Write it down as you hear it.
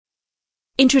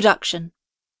Introduction.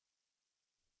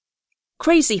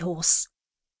 Crazy Horse,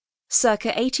 circa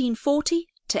 1840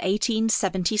 to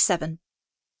 1877.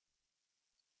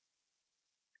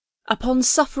 Upon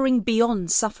suffering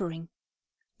beyond suffering,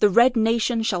 the Red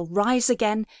Nation shall rise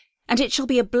again, and it shall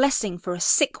be a blessing for a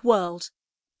sick world.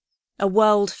 A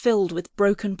world filled with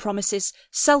broken promises,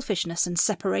 selfishness and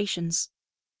separations.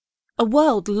 A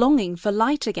world longing for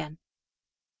light again.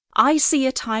 I see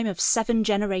a time of 7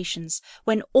 generations,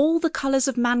 when all the colours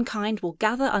of mankind will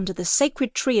gather under the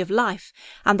sacred tree of life,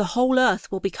 and the whole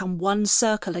earth will become one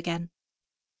circle again.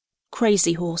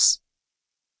 Crazy Horse.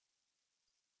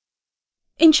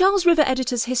 In Charles River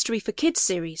Editor's History for Kids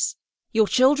series, your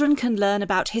children can learn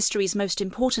about history's most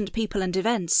important people and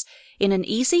events in an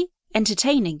easy,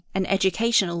 entertaining and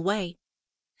educational way.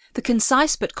 The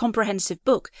concise but comprehensive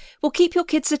book will keep your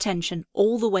kids' attention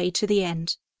all the way to the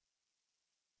end.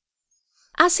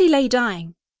 As he lay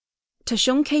dying,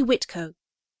 Tashunke Whitco,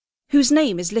 whose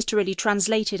name is literally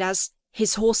translated as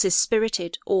 "his horse is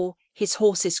spirited" or "his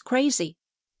horse is crazy,"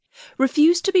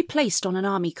 refused to be placed on an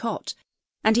army cot,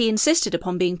 and he insisted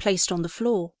upon being placed on the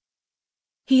floor.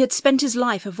 He had spent his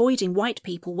life avoiding white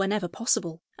people whenever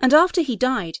possible, and after he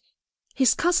died,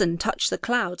 his cousin touched the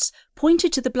clouds,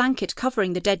 pointed to the blanket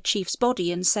covering the dead chief's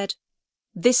body and said,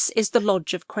 "This is the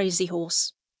lodge of Crazy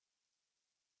Horse."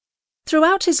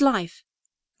 Throughout his life,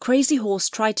 Crazy Horse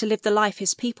tried to live the life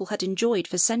his people had enjoyed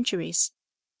for centuries.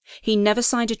 He never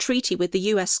signed a treaty with the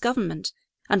US government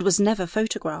and was never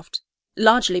photographed,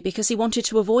 largely because he wanted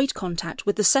to avoid contact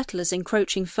with the settlers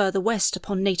encroaching further west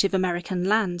upon Native American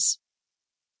lands.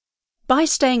 By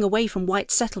staying away from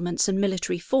white settlements and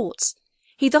military forts,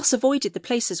 he thus avoided the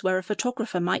places where a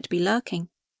photographer might be lurking.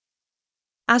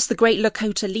 As the great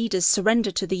Lakota leaders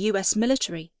surrendered to the US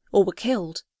military or were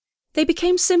killed, they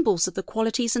became symbols of the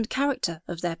qualities and character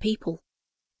of their people.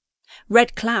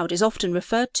 Red Cloud is often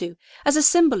referred to as a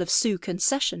symbol of Sioux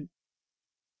concession.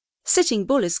 Sitting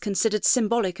Bull is considered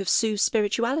symbolic of Sioux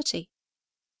spirituality.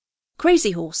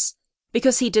 Crazy Horse,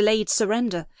 because he delayed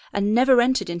surrender and never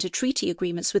entered into treaty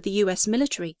agreements with the US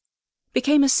military,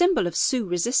 became a symbol of Sioux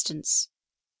resistance.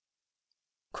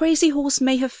 Crazy Horse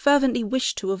may have fervently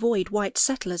wished to avoid white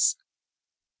settlers,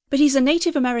 but he's a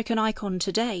Native American icon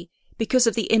today because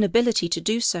of the inability to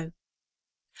do so.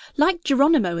 Like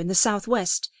Geronimo in the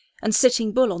Southwest and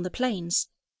Sitting Bull on the plains,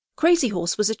 Crazy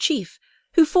Horse was a chief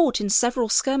who fought in several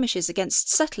skirmishes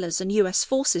against settlers and US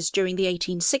forces during the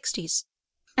 1860s,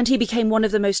 and he became one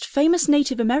of the most famous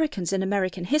Native Americans in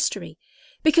American history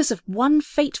because of one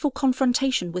fateful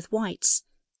confrontation with whites,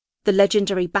 the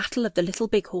legendary Battle of the Little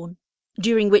Bighorn,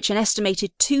 during which an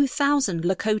estimated 2,000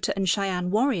 Lakota and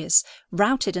Cheyenne warriors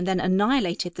routed and then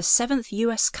annihilated the 7th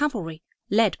US Cavalry,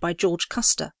 led by George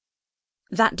Custer.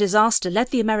 That disaster led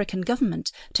the American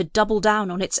government to double down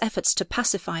on its efforts to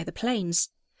pacify the plains,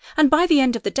 and by the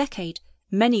end of the decade,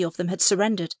 many of them had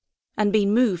surrendered and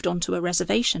been moved onto a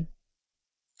reservation.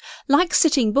 Like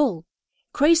Sitting Bull,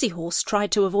 Crazy Horse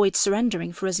tried to avoid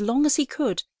surrendering for as long as he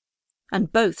could,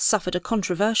 and both suffered a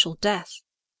controversial death.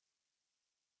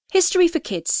 History for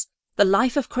Kids, The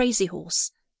Life of Crazy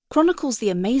Horse, chronicles the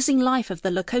amazing life of the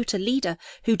Lakota leader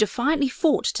who defiantly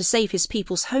fought to save his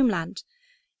people's homeland,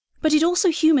 but it also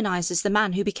humanizes the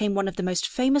man who became one of the most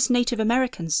famous Native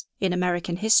Americans in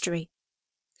American history.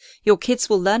 Your kids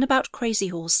will learn about Crazy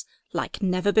Horse like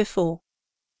never before.